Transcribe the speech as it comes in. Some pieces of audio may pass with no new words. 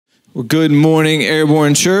Well, good morning,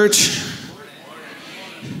 Airborne Church.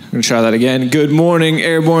 I'm going to try that again. Good morning,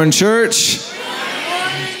 Airborne Church.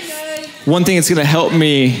 One thing that's going to help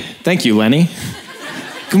me, thank you, Lenny.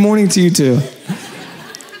 Good morning to you too.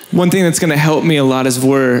 One thing that's going to help me a lot is if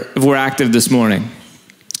we're active this morning.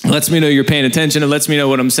 It lets me know you're paying attention. It lets me know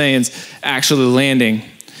what I'm saying is actually landing.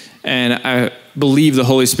 And I believe the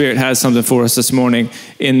Holy Spirit has something for us this morning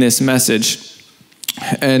in this message.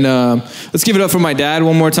 And let's give it up for my dad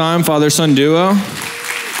one more time, father-son duo.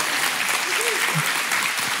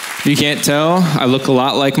 If you can't tell, I look a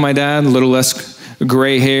lot like my dad, a little less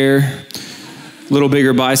gray hair, a little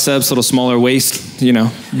bigger biceps, a little smaller waist,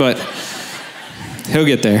 but he'll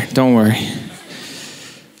get there, don't worry.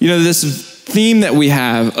 This theme that we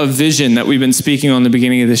have, a vision that we've been speaking on the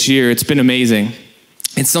beginning of this year, it's been amazing.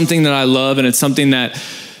 It's something that I love, and it's something that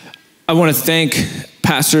I want to thank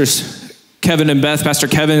Pastors Kevin and Beth. Pastor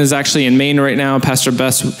Kevin is actually in Maine right now. Pastor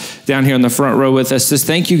Beth's down here in the front row with us. Just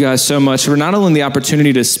thank you guys so much for not only the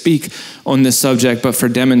opportunity to speak on this subject, but for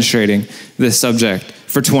demonstrating this subject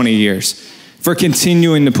for 20 years, for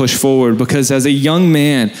continuing to push forward. Because as a young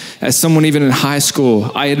man, as someone even in high school,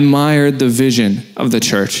 I admired the vision of the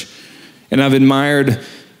church. And I've admired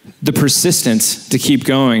the persistence to keep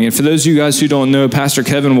going. And for those of you guys who don't know, Pastor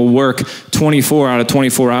Kevin will work 24 out of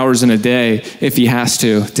 24 hours in a day if he has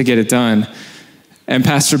to get it done. And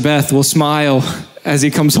Pastor Beth will smile as he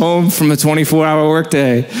comes home from a 24-hour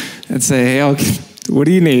workday and say, "Hey, what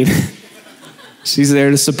do you need?" She's there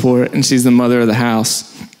to support, and she's the mother of the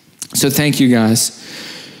house. So thank you guys.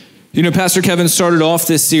 Pastor Kevin started off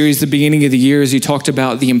this series at the beginning of the year as he talked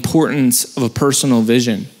about the importance of a personal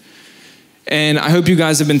vision. And I hope you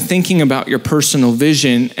guys have been thinking about your personal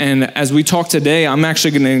vision. And as we talk today, I'm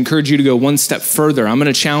actually going to encourage you to go one step further. I'm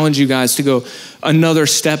going to challenge you guys to go another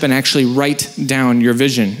step and actually write down your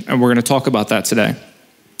vision. And we're going to talk about that today.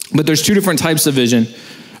 But there's two different types of vision.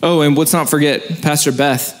 Oh, and let's not forget Pastor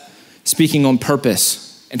Beth speaking on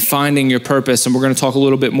purpose and finding your purpose. And we're going to talk a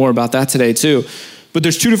little bit more about that today too. But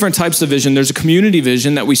there's two different types of vision. There's a community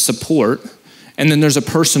vision that we support, and then there's a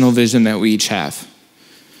personal vision that we each have.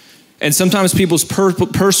 And sometimes people's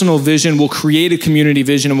personal vision will create a community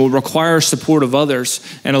vision and will require support of others.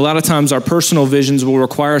 And a lot of times our personal visions will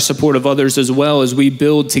require support of others as well as we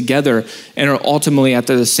build together and are ultimately at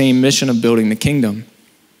the same mission of building the kingdom.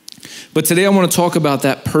 But today I want to talk about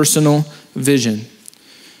that personal vision.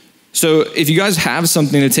 So if you guys have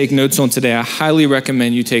something to take notes on today, I highly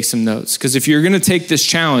recommend you take some notes. Because if you're going to take this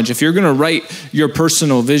challenge, if you're going to write your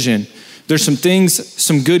personal vision, there's some things,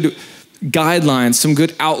 some good guidelines, some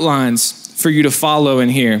good outlines for you to follow in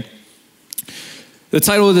here. The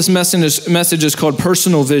title of this message is called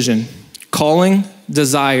Personal Vision: Calling,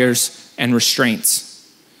 Desires, and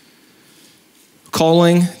Restraints.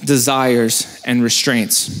 Calling, Desires, and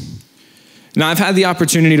Restraints. Now, I've had the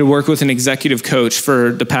opportunity to work with an executive coach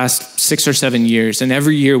for the past 6 or 7 years, and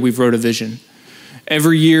every year we've wrote a vision.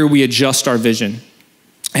 Every year we adjust our vision.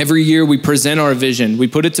 Every year we present our vision. We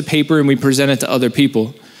put it to paper and we present it to other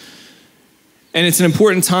people. And it's an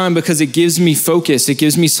important time because it gives me focus. It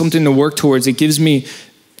gives me something to work towards. It gives me,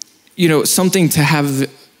 something to have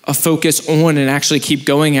a focus on and actually keep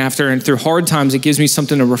going after. And through hard times, it gives me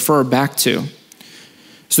something to refer back to.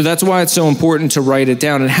 So that's why it's so important to write it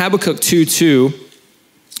down. In Habakkuk 2:2,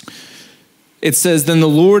 it says, "Then the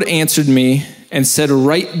Lord answered me and said,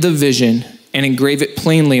 write the vision and engrave it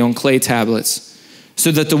plainly on clay tablets,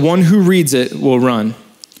 so that the one who reads it will run."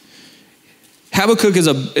 Habakkuk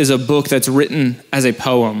is a book that's written as a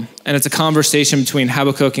poem, and it's a conversation between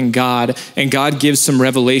Habakkuk and God gives some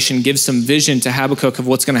revelation, gives some vision to Habakkuk of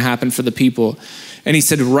what's going to happen for the people. And he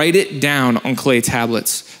said, write it down on clay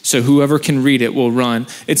tablets, so whoever can read it will run.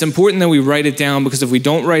 It's important that we write it down, because if we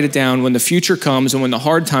don't write it down, when the future comes and when the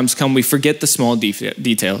hard times come, we forget the small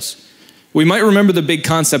details. We might remember the big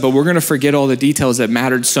concept, but we're going to forget all the details that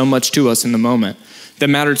mattered so much to us in the moment, that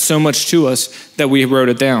mattered so much to us that we wrote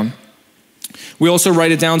it down. We also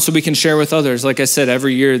write it down so we can share with others. Like I said,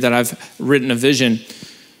 every year that I've written a vision,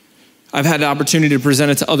 I've had the opportunity to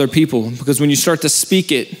present it to other people, because when you start to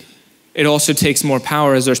speak it, it also takes more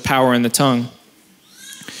power, as there's power in the tongue.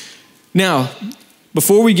 Now,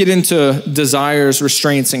 before we get into desires,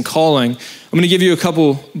 restraints, and calling, I'm going to give you a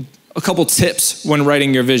couple tips when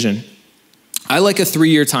writing your vision. I like a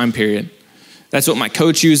 3-year time period. That's what my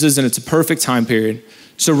coach uses, and it's a perfect time period.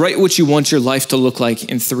 So write what you want your life to look like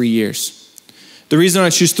in 3 years. The reason I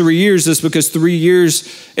choose 3 years is because 3 years,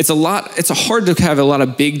 it's hard to have a lot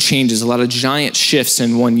of big changes, a lot of giant shifts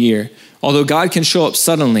in 1 year. Although God can show up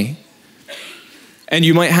suddenly. And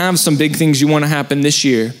you might have some big things you want to happen this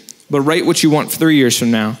year, but write what you want 3 years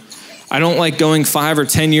from now. I don't like going 5 or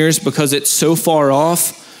 10 years because it's so far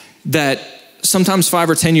off that sometimes 5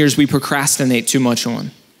 or 10 years we procrastinate too much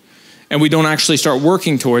on. And we don't actually start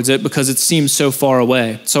working towards it because it seems so far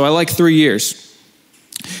away. So I like 3 years.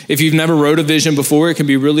 If you've never wrote a vision before, it can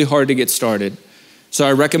be really hard to get started. So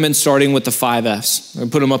I recommend starting with the 5 F's. I'll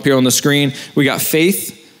put them up here on the screen. We got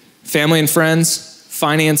faith, family and friends,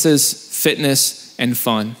 finances, fitness, and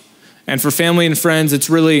fun. And for family and friends, it's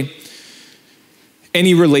really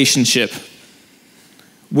any relationship.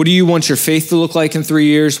 What do you want your faith to look like in 3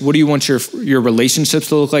 years? What do you want your relationships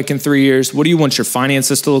to look like in 3 years? What do you want your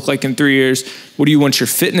finances to look like in 3 years? What do you want your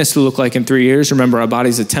fitness to look like in 3 years? Remember, our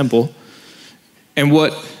body's a temple. And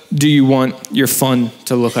what do you want your fun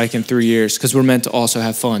to look like in 3 years? Because we're meant to also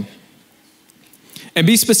have fun. And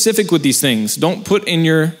be specific with these things. Don't put in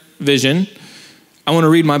your vision, I want to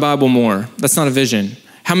read my Bible more. That's not a vision.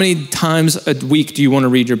 How many times a week do you want to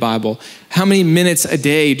read your Bible? How many minutes a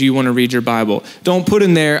day do you want to read your Bible? Don't put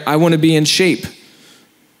in there, I want to be in shape.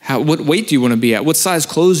 What weight do you want to be at? What size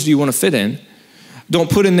clothes do you want to fit in? Don't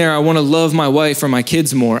put in there, I want to love my wife or my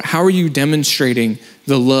kids more. How are you demonstrating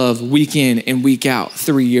the love week in and week out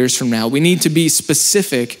 3 years from now? We need to be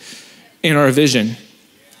specific in our vision.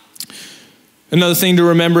 Another thing to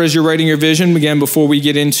remember as you're writing your vision, again, before we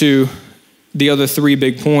get into the other 3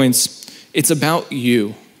 big points, it's about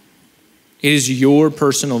you. It is your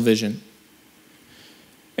personal vision.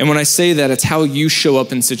 And when I say that, it's how you show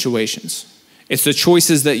up in situations. It's the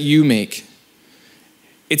choices that you make.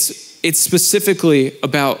 It's specifically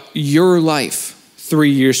about your life 3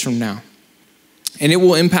 years from now. And it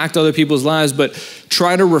will impact other people's lives, but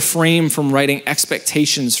try to refrain from writing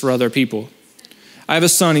expectations for other people. I have a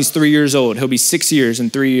son, he's 3 years old. He'll be 6 years in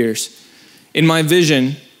 3 years. In my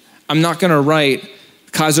vision, I'm not gonna write,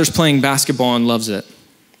 Kaiser's playing basketball and loves it.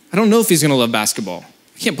 I don't know if he's gonna love basketball.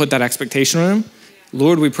 I can't put that expectation on him.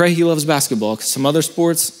 Lord, we pray he loves basketball, because some other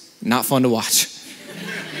sports, not fun to watch.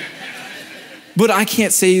 But I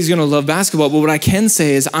can't say he's gonna love basketball, but what I can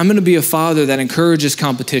say is I'm gonna be a father that encourages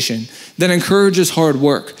competition, that encourages hard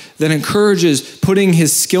work, that encourages putting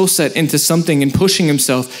his skill set into something and pushing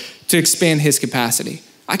himself to expand his capacity.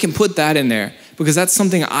 I can put that in there because that's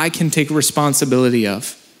something I can take responsibility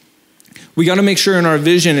of. We got to make sure in our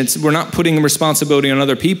vision, we're not putting responsibility on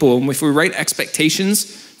other people. And if we write expectations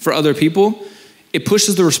for other people, it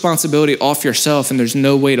pushes the responsibility off yourself, and there's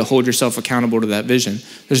no way to hold yourself accountable to that vision.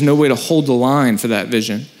 There's no way to hold the line for that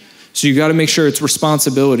vision. So you got to make sure it's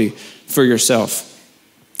responsibility for yourself.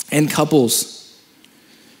 And couples,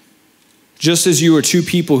 just as you are 2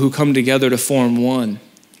 people who come together to form one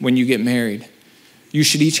when you get married, you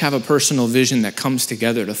should each have a personal vision that comes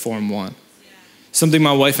together to form one. Something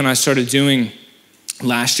my wife and I started doing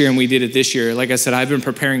last year, and we did it this year. Like I said, I've been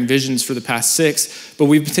preparing visions for the past 6, but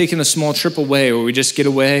we've taken a small trip away where we just get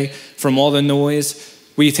away from all the noise.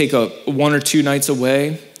 We take 1 or 2 nights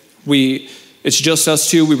away. It's just us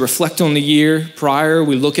 2. We reflect on the year prior.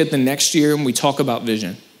 We look at the next year and we talk about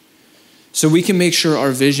vision. So we can make sure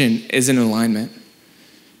our vision is in alignment.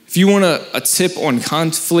 If you want a tip on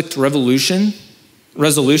conflict resolution,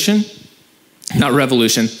 not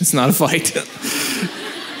revolution, it's not a fight.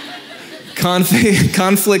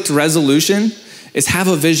 Conflict resolution is have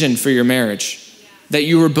a vision for your marriage that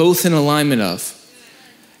you are both in alignment of.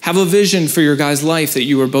 Have a vision for your guy's life that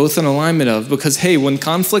you are both in alignment of, because hey, when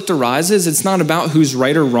conflict arises, it's not about who's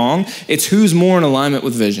right or wrong, it's who's more in alignment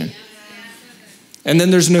with vision. And then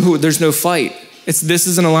there's no fight. This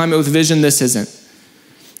is in alignment with vision, this isn't.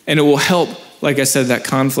 And it will help, like I said, that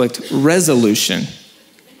conflict resolution,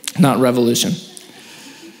 not revolution.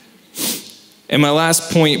 And my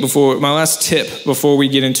last tip before we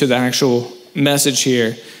get into the actual message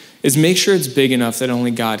here is make sure it's big enough that only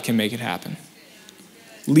God can make it happen.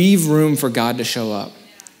 Leave room for God to show up.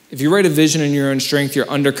 If you write a vision in your own strength, you're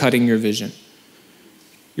undercutting your vision.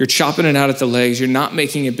 You're chopping it out at the legs. You're not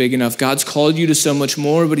making it big enough. God's called you to so much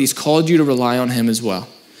more, but he's called you to rely on him as well.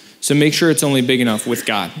 So make sure it's only big enough with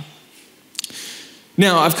God.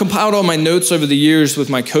 Now, I've compiled all my notes over the years with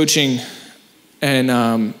my coaching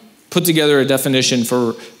and put together a definition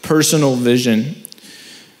for personal vision.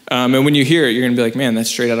 And when you hear it, you're going to be like, man, that's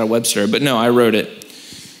straight out of Webster. But no, I wrote it.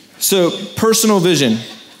 So personal vision,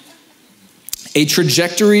 a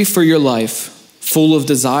trajectory for your life full of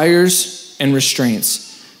desires and restraints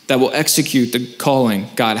that will execute the calling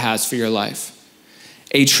God has for your life.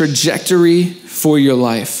 A trajectory for your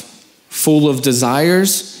life full of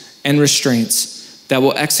desires and restraints that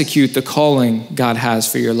will execute the calling God has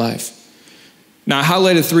for your life. Now, I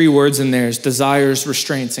highlighted 3 words in there: desires,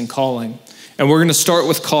 restraints, and calling. And we're going to start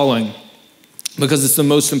with calling because it's the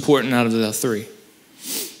most important out of the 3.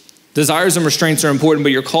 Desires and restraints are important,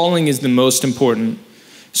 but your calling is the most important.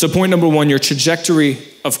 So point number one, your trajectory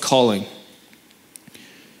of calling.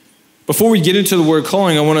 Before we get into the word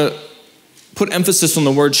calling, I want to put emphasis on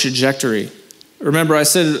the word trajectory. Remember, I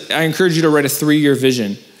said I encourage you to write a 3-year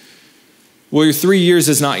vision. Well, your 3 years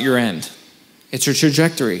is not your end. It's your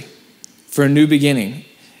trajectory for a new beginning.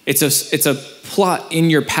 It's a plot in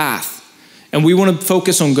your path. And we want to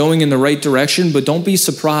focus on going in the right direction, but don't be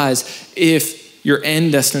surprised if your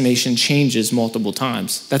end destination changes multiple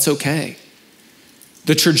times. That's okay.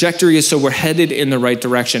 The trajectory is so we're headed in the right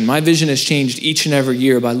direction. My vision has changed each and every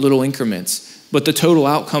year by little increments, but the total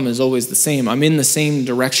outcome is always the same. I'm in the same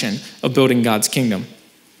direction of building God's kingdom.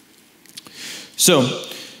 So,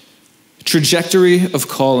 trajectory of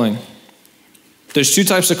calling. There's 2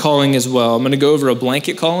 types of calling as well. I'm going to go over a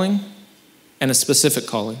blanket calling and a specific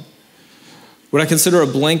calling. What I consider a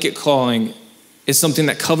blanket calling is something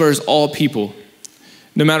that covers all people.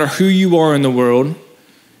 No matter who you are in the world,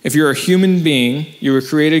 if you're a human being, you were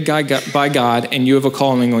created by God and you have a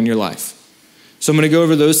calling on your life. So I'm going to go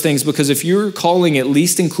over those things because if your calling at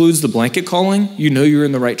least includes the blanket calling, you know you're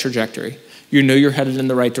in the right trajectory. You know you're headed in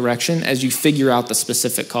the right direction as you figure out the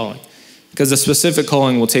specific calling. Because the specific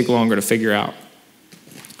calling will take longer to figure out.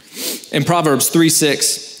 In Proverbs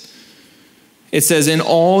 3:6, it says, "In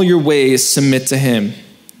all your ways submit to him.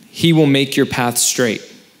 He will make your path straight."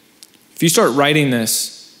 If you start writing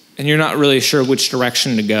this and you're not really sure which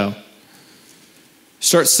direction to go,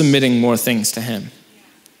 start submitting more things to him.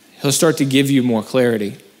 He'll start to give you more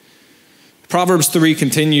clarity. Proverbs 3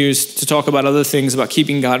 continues to talk about other things, about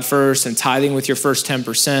keeping God first and tithing with your first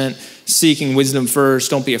 10%, seeking wisdom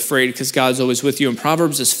first. Don't be afraid because God's always with you. And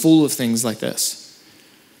Proverbs is full of things like this.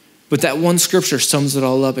 But that one scripture sums it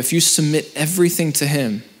all up. If you submit everything to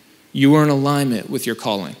him, you are in alignment with your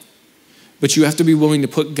calling. But you have to be willing to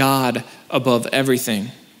put God above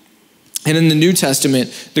everything. And in the New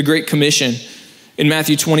Testament, the Great Commission, in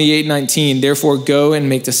Matthew 28:19, "Therefore go and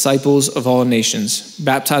make disciples of all nations,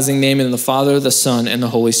 baptizing them in the Father, the Son, and the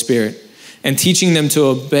Holy Spirit, and teaching them to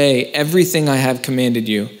obey everything I have commanded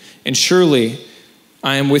you. And surely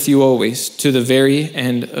I am with you always to the very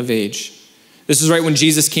end of age." This is right when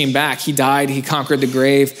Jesus came back. He died, he conquered the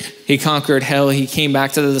grave, he conquered hell. He came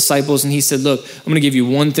back to the disciples and he said, "Look, I'm going to give you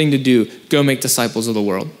one thing to do. Go make disciples of the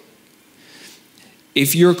world."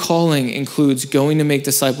 If your calling includes going to make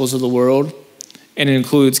disciples of the world, and it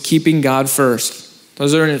includes keeping God first,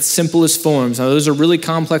 those are in its simplest forms. Now, those are really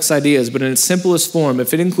complex ideas, but in its simplest form,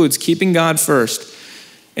 if it includes keeping God first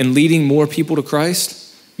and leading more people to Christ,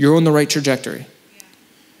 you're on the right trajectory.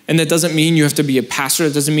 And that doesn't mean you have to be a pastor.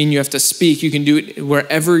 It doesn't mean you have to speak. You can do it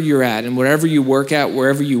wherever you're at and wherever you work at,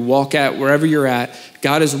 wherever you walk at, wherever you're at.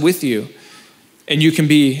 God is with you and you can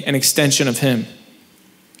be an extension of him.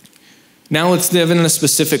 Now let's live in a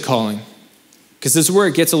specific calling because this is where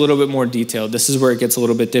it gets a little bit more detailed. This is where it gets a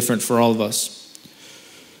little bit different for all of us.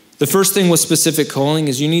 The first thing with specific calling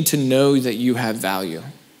is you need to know that you have value.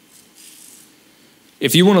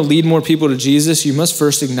 If you want to lead more people to Jesus, you must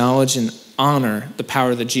first acknowledge and honor the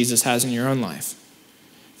power that Jesus has in your own life.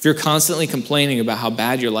 If you're constantly complaining about how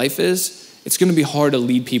bad your life is, it's going to be hard to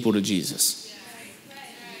lead people to Jesus.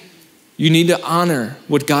 You need to honor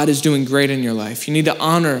what God is doing great in your life. You need to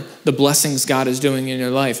honor the blessings God is doing in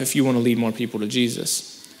your life if you want to lead more people to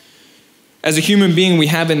Jesus. As a human being, we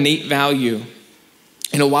have innate value.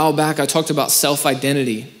 And a while back, I talked about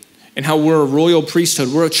self-identity and how we're a royal priesthood.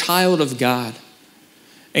 We're a child of God.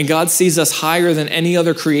 And God sees us higher than any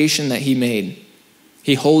other creation that he made.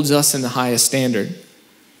 He holds us in the highest standard.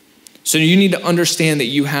 So you need to understand that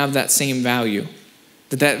you have that same value,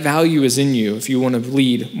 that value is in you if you want to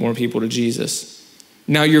lead more people to Jesus.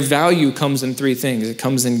 Now, your value comes in 3 things. It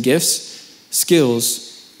comes in gifts,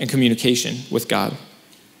 skills, and communication with God.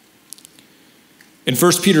 In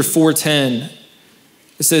 1 Peter 4:10,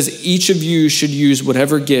 it says, "Each of you should use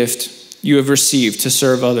whatever gift you have received to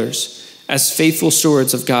serve others as faithful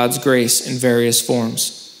stewards of God's grace in various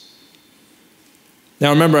forms." Now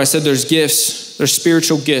remember, I said there's gifts, there's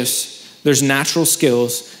spiritual gifts, there's natural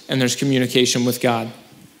skills, and there's communication with God.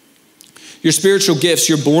 Your spiritual gifts,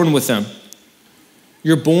 you're born with them.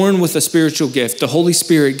 You're born with a spiritual gift. The Holy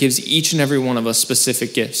Spirit gives each and every one of us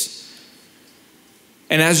specific gifts.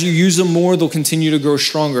 And as you use them more, they'll continue to grow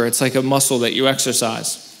stronger. It's like a muscle that you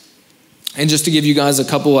exercise. And just to give you guys a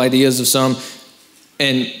couple ideas of some,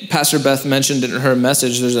 and Pastor Beth mentioned it in her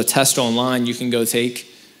message, there's a test online you can go take.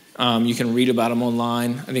 You can read about them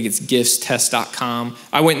online. I think it's giftstest.com.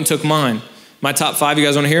 I went and took mine. My top 5, you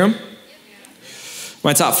guys want to hear them?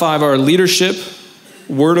 My top 5 are leadership,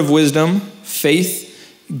 word of wisdom, faith,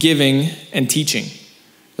 giving, and teaching.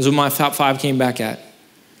 Those are what my top 5 came back at.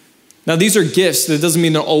 Now, these are gifts. That doesn't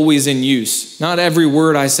mean they're always in use. Not every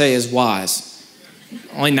word I say is wise.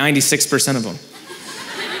 Only 96% of them.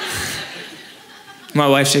 My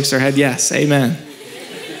wife shakes her head, yes, amen.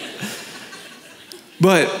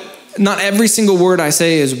 But not every single word I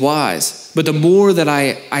say is wise. But the more that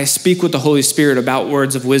I speak with the Holy Spirit about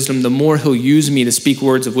words of wisdom, the more he'll use me to speak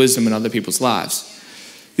words of wisdom in other people's lives.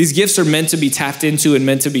 These gifts are meant to be tapped into and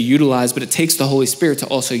meant to be utilized, but it takes the Holy Spirit to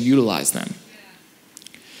also utilize them.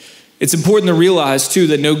 It's important to realize, too,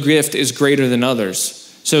 that no gift is greater than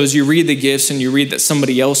others. So as you read the gifts and you read that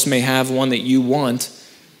somebody else may have one that you want,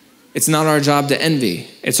 it's not our job to envy.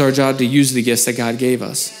 It's our job to use the gifts that God gave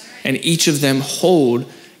us. And each of them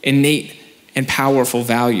hold innate and powerful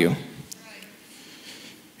value.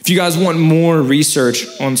 If you guys want more research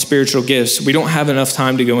on spiritual gifts, we don't have enough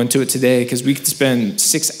time to go into it today because we could spend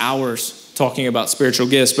 6 hours talking about spiritual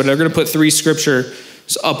gifts, but I'm going to put 3 scriptures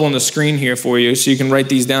up on the screen here for you so you can write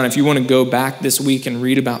these down if you want to go back this week and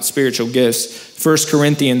read about spiritual gifts. 1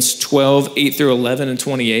 Corinthians 12, 8 through 11 and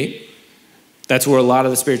 28. That's where a lot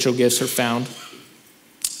of the spiritual gifts are found.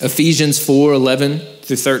 Ephesians 4, 11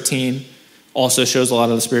 through 13 also shows a lot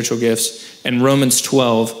of the spiritual gifts. And Romans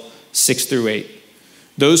 12, 6 through 8.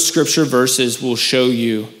 Those scripture verses will show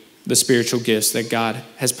you the spiritual gifts that God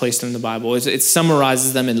has placed in the Bible. It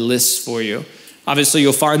summarizes them in lists for you. Obviously,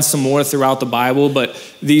 you'll find some more throughout the Bible, but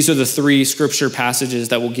these are the 3 scripture passages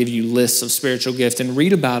that will give you lists of spiritual gifts. And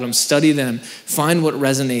read about them, study them, find what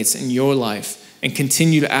resonates in your life, and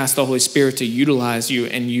continue to ask the Holy Spirit to utilize you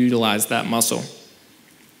and utilize that muscle.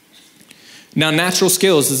 Now, natural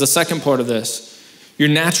skills is the second part of this. Your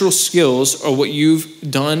natural skills are what you've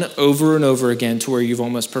done over and over again to where you've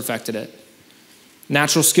almost perfected it.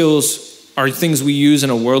 Natural skills are things we use in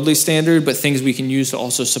a worldly standard, but things we can use to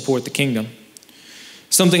also support the kingdom.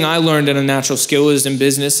 Something I learned in a natural skill is in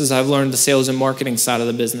business is I've learned the sales and marketing side of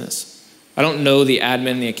the business. I don't know the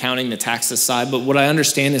admin, the accounting, the taxes side, but what I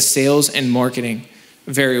understand is sales and marketing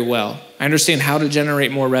very well. I understand how to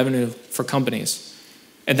generate more revenue for companies.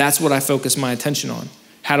 And that's what I focus my attention on.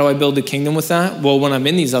 How do I build the kingdom with that? Well, when I'm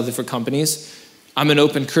in these other different companies, I'm an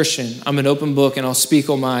open Christian. I'm an open book, and I'll speak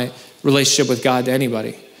on my relationship with God to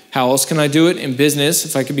anybody. How else can I do it? In business,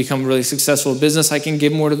 if I could become really successful in business, I can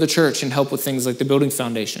give more to the church and help with things like the building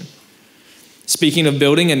foundation. Speaking of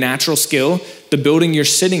building, a natural skill, the building you're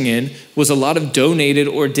sitting in was a lot of donated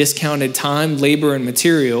or discounted time, labor, and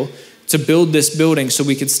material to build this building so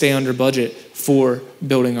we could stay under budget for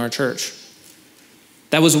building our church.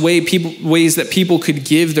 That was ways that people could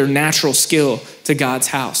give their natural skill to God's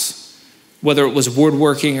house, whether it was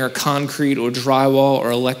woodworking or concrete or drywall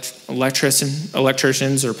or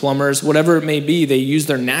electricians or plumbers, whatever it may be, they use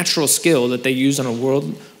their natural skill that they use on a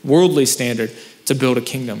worldly standard to build a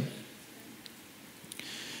kingdom.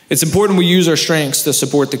 It's important we use our strengths to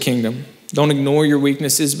support the kingdom. Don't ignore your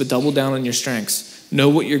weaknesses, but double down on your strengths. Know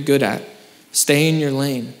what you're good at. Stay in your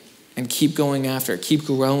lane and keep going after it. Keep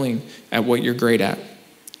growing at what you're great at.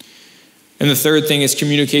 And the third thing is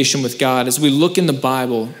communication with God. As we look in the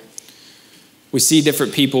Bible, we see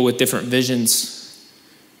different people with different visions,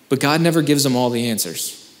 but God never gives them all the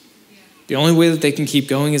answers. The only way that they can keep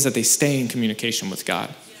going is that they stay in communication with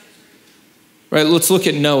God. Right? Let's look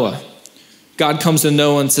at Noah. God comes to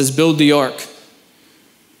Noah and says, build the ark.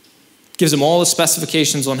 Gives him all the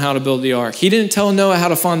specifications on how to build the ark. He didn't tell Noah how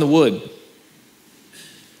to find the wood.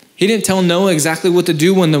 He didn't tell Noah exactly what to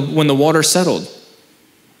do when the water settled.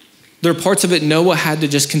 There are parts of it Noah had to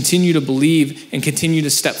just continue to believe and continue to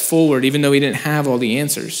step forward, even though he didn't have all the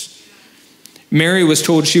answers. Mary was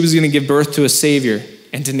told she was going to give birth to a Savior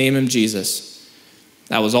and to name him Jesus.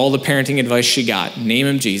 That was all the parenting advice she got. Name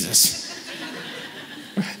him Jesus.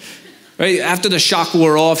 Right? After the shock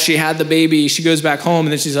wore off, she had the baby. She goes back home,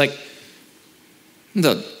 and then she's like,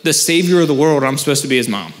 the Savior of the world, I'm supposed to be his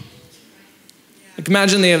mom. Like,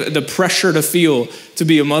 imagine the pressure to feel to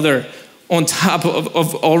be a mother on top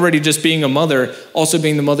of already just being a mother, also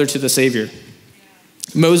being the mother to the Savior.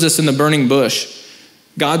 Moses in the burning bush,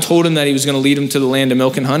 God told him that he was going to lead him to the land of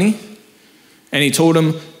milk and honey. And he told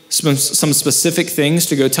him some specific things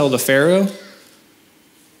to go tell the Pharaoh.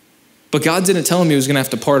 But God didn't tell him he was going to have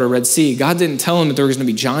to part a Red Sea. God didn't tell him that there was going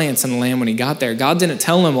to be giants in the land when he got there. God didn't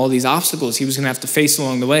tell him all these obstacles he was going to have to face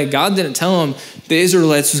along the way. God didn't tell him the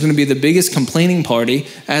Israelites was going to be the biggest complaining party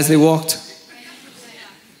as they walked.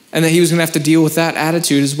 And that he was going to have to deal with that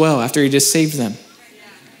attitude as well after he just saved them.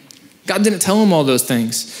 God didn't tell him all those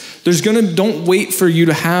things. Don't wait for you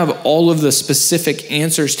to have all of the specific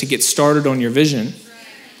answers to get started on your vision.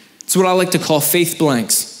 It's what I like to call faith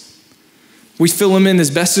blanks. We fill them in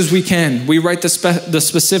as best as we can. We write the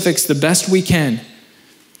specifics the best we can.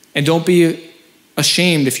 And don't be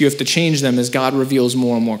ashamed if you have to change them as God reveals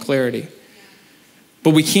more and more clarity.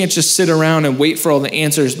 But we can't just sit around and wait for all the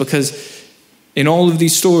answers, because in all of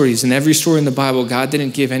these stories, in every story in the Bible, God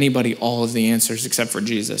didn't give anybody all of the answers except for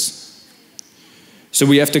Jesus. So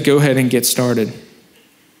we have to go ahead and get started.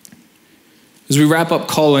 As we wrap up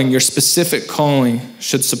calling, your specific calling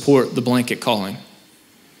should support the blanket calling.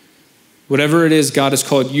 Whatever it is God has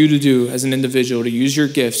called you to do as an individual, to use your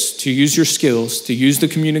gifts, to use your skills, to use the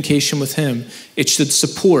communication with him, it should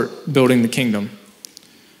support building the kingdom.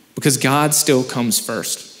 Because God still comes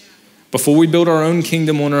first. Before we build our own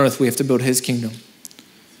kingdom on earth, we have to build his kingdom.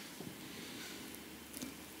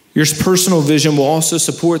 Your personal vision will also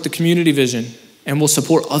support the community vision and will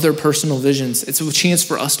support other personal visions. It's a chance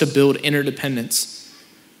for us to build interdependence,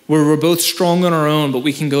 where we're both strong on our own, but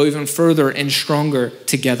we can go even further and stronger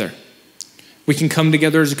together. We can come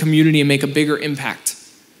together as a community and make a bigger impact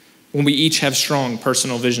when we each have strong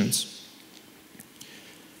personal visions.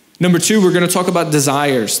 Number 2, we're going to talk about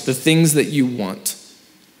desires, the things that you want.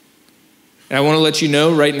 And I want to let you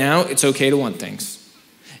know right now, it's okay to want things.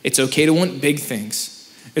 It's okay to want big things.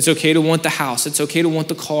 It's okay to want the house. It's okay to want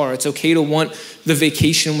the car. It's okay to want the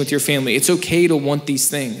vacation with your family. It's okay to want these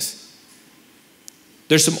things.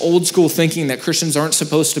 There's some old school thinking that Christians aren't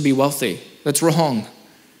supposed to be wealthy. That's wrong.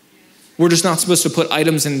 We're just not supposed to put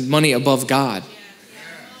items and money above God.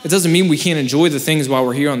 It doesn't mean we can't enjoy the things while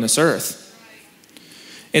we're here on this earth.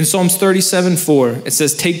 In Psalms 37:4, it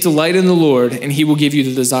says, "Take delight in the Lord, and he will give you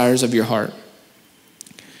the desires of your heart."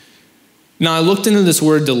 Now, I looked into this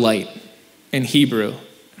word delight in Hebrew.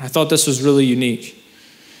 I thought this was really unique,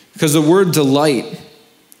 because the word delight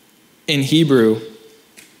in Hebrew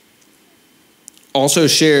is also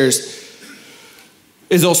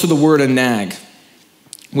the word anag,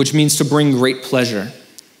 which means to bring great pleasure.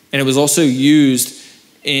 And it was also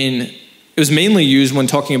it was mainly used when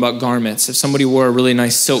talking about garments. If somebody wore a really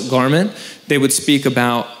nice silk garment, they would speak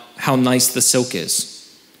about how nice the silk is.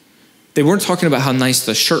 They weren't talking about how nice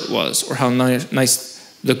the shirt was or how nice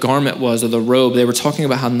the garment was or the robe. They were talking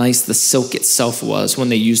about how nice the silk itself was when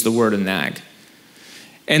they used the word anag.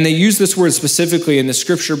 And they use this word specifically in the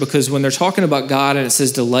scripture because when they're talking about God and it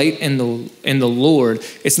says delight in the Lord,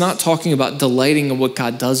 it's not talking about delighting in what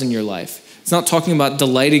God does in your life. It's not talking about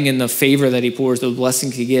delighting in the favor that he pours, the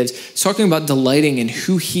blessings he gives. It's talking about delighting in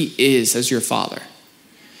who he is as your father.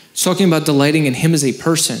 It's talking about delighting in him as a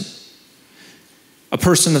person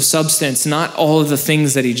of substance, not all of the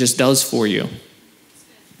things that he just does for you.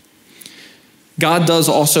 God does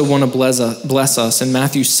also want to bless us. In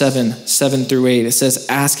Matthew 7:7-8, it says,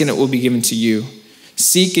 "Ask and it will be given to you.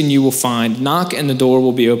 Seek and you will find. Knock and the door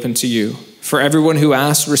will be open to you. For everyone who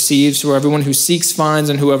asks receives, for everyone who seeks finds,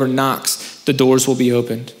 and whoever knocks, the doors will be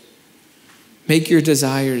opened." Make your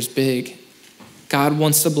desires big. God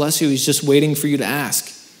wants to bless you. He's just waiting for you to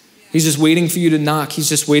ask. He's just waiting for you to knock. He's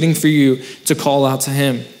just waiting for you to call out to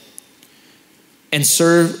him. And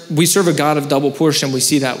we serve a God of double portion. We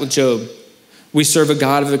see that with Job. We serve a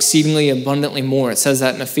God of exceedingly abundantly more. It says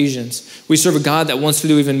that in Ephesians. We serve a God that wants to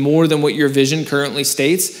do even more than what your vision currently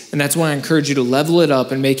states. And that's why I encourage you to level it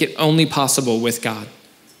up and make it only possible with God.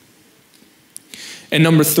 And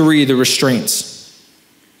number 3, the restraints.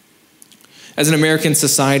 As an American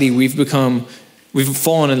society, we've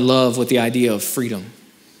fallen in love with the idea of freedom.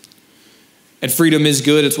 And freedom is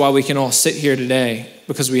good. It's why we can all sit here today,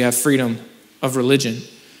 because we have freedom of religion.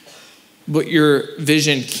 But your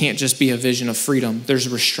vision can't just be a vision of freedom. There's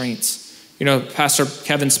restraints. You know, Pastor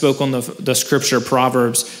Kevin spoke on the scripture,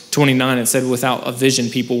 Proverbs 29. It said, without a vision,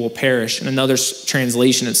 people will perish. In another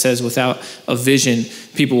translation, it says, without a vision,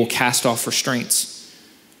 people will cast off restraints.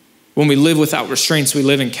 When we live without restraints, we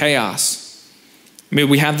live in chaos. I mean,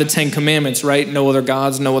 we have the 10 commandments, right? No other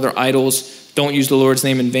gods, no other idols. Don't use the Lord's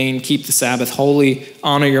name in vain. Keep the Sabbath holy.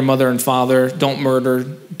 Honor your mother and father. Don't murder.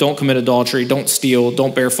 Don't commit adultery. Don't steal.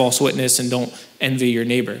 Don't bear false witness. And don't envy your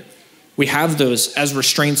neighbor. We have those as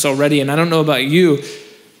restraints already. And I don't know about you,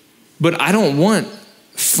 but I don't want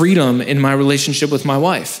freedom in my relationship with my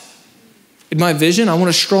wife. In my vision, I want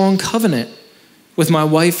a strong covenant with my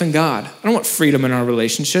wife and God. I don't want freedom in our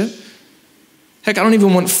relationship. Heck, I don't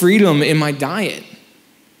even want freedom in my diet.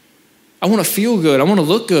 I want to feel good. I want to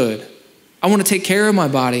look good. I want to take care of my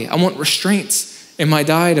body. I want restraints in my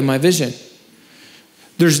diet and my vision.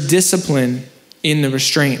 There's discipline in the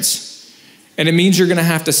restraints. And it means you're going to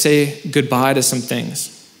have to say goodbye to some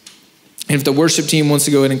things. And if the worship team wants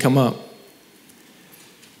to go ahead and come up,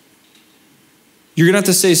 you're going to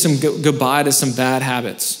have to say some goodbye to some bad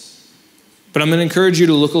habits. But I'm going to encourage you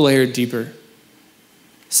to look a layer deeper.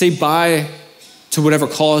 Say bye to whatever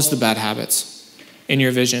caused the bad habits in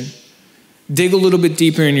your vision. Dig a little bit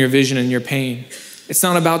deeper in your vision and your pain. It's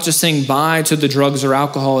not about just saying bye to the drugs or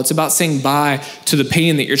alcohol. It's about saying bye to the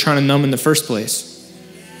pain that you're trying to numb in the first place.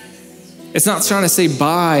 It's not trying to say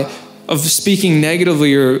bye of speaking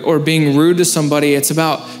negatively or being rude to somebody. It's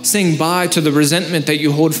about saying bye to the resentment that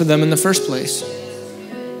you hold for them in the first place.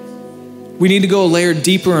 We need to go a layer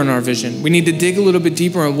deeper in our vision. We need to dig a little bit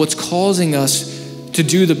deeper on what's causing us to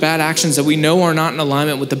do the bad actions that we know are not in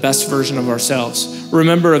alignment with the best version of ourselves.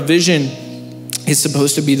 Remember, a vision is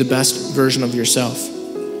supposed to be the best version of yourself.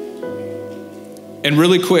 And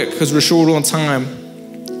really quick, because we're short on time,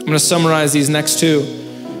 I'm going to summarize these next two.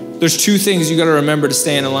 There's two things you got to remember to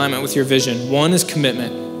stay in alignment with your vision. One is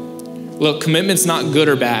commitment. Look, commitment's not good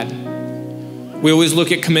or bad. We always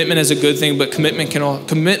look at commitment as a good thing, but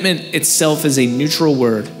commitment itself is a neutral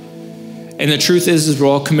word. And the truth is we're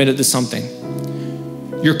all committed to something.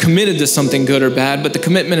 You're committed to something good or bad, but the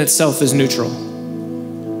commitment itself is neutral.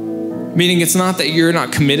 Meaning it's not that you're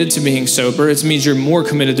not committed to being sober, it means you're more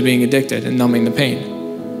committed to being addicted and numbing the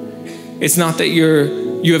pain. It's not that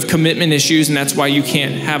you have commitment issues and that's why you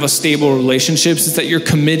can't have a stable relationships. It's that you're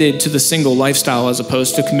committed to the single lifestyle as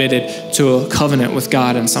opposed to committed to a covenant with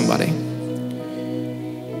God and somebody.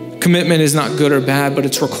 Commitment is not good or bad, but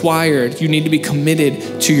it's required. You need to be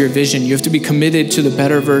committed to your vision. You have to be committed to the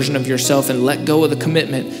better version of yourself and let go of the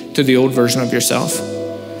commitment to the old version of yourself.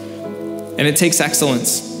 And it takes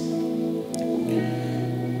excellence.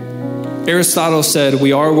 Aristotle said,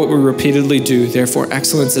 "We are what we repeatedly do. Therefore,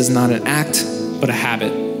 excellence is not an act, but a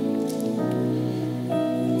habit."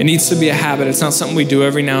 It needs to be a habit. It's not something we do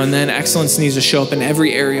every now and then. Excellence needs to show up in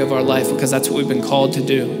every area of our life because that's what we've been called to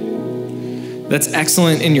do. That's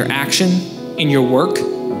excellent in your action, in your work.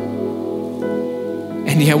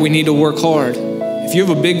 And yeah, we need to work hard. If you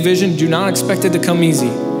have a big vision, do not expect it to come easy.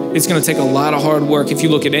 It's going to take a lot of hard work. If you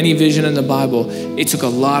look at any vision in the Bible, it took a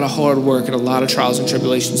lot of hard work and a lot of trials and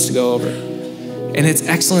tribulations to go over. And it's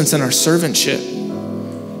excellence in our servantship.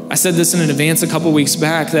 I said this in advance a couple weeks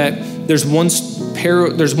back that there's one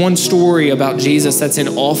story about Jesus that's in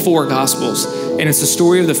all four Gospels. And it's the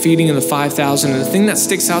story of the feeding of the 5,000. And the thing that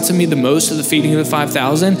sticks out to me the most of the feeding of the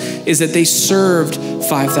 5,000 is that they served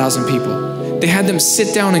 5,000 people. They had them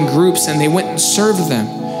sit down in groups and they went and served them.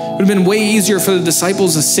 It would have been way easier for the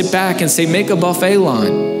disciples to sit back and say, make a buffet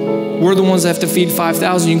line. We're the ones that have to feed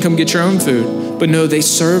 5,000. You can come get your own food. But no, they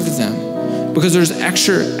served them because there's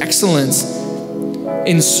extra excellence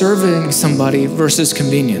in serving somebody versus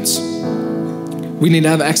convenience. We need to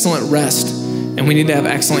have excellent rest and we need to have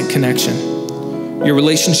excellent connection. Your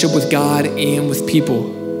relationship with God and with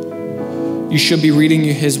people. You should be reading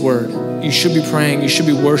His word. You should be praying. You should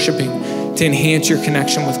be worshiping to enhance your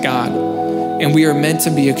connection with God. And we are meant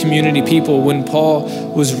to be a community people. When Paul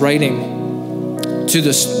was writing to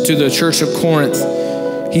the church of Corinth,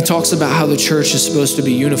 he talks about how the church is supposed to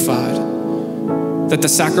be unified. That the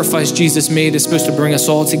sacrifice Jesus made is supposed to bring us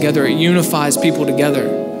all together. It unifies people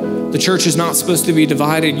together. The church is not supposed to be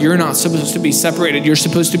divided. You're not supposed to be separated. You're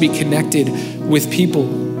supposed to be connected with people.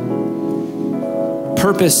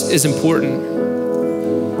 Purpose is important.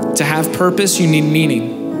 To have purpose, you need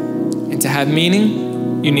meaning. And to have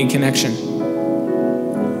meaning, you need connection.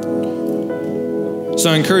 So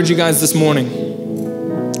I encourage you guys this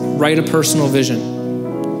morning, write a personal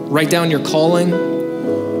vision. Write down your calling.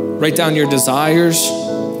 Write down your desires.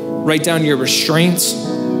 Write down your restraints.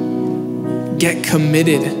 Get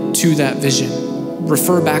committed to that vision.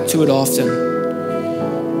 Refer back to it often.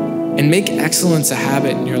 And make excellence a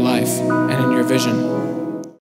habit in your life and in your vision.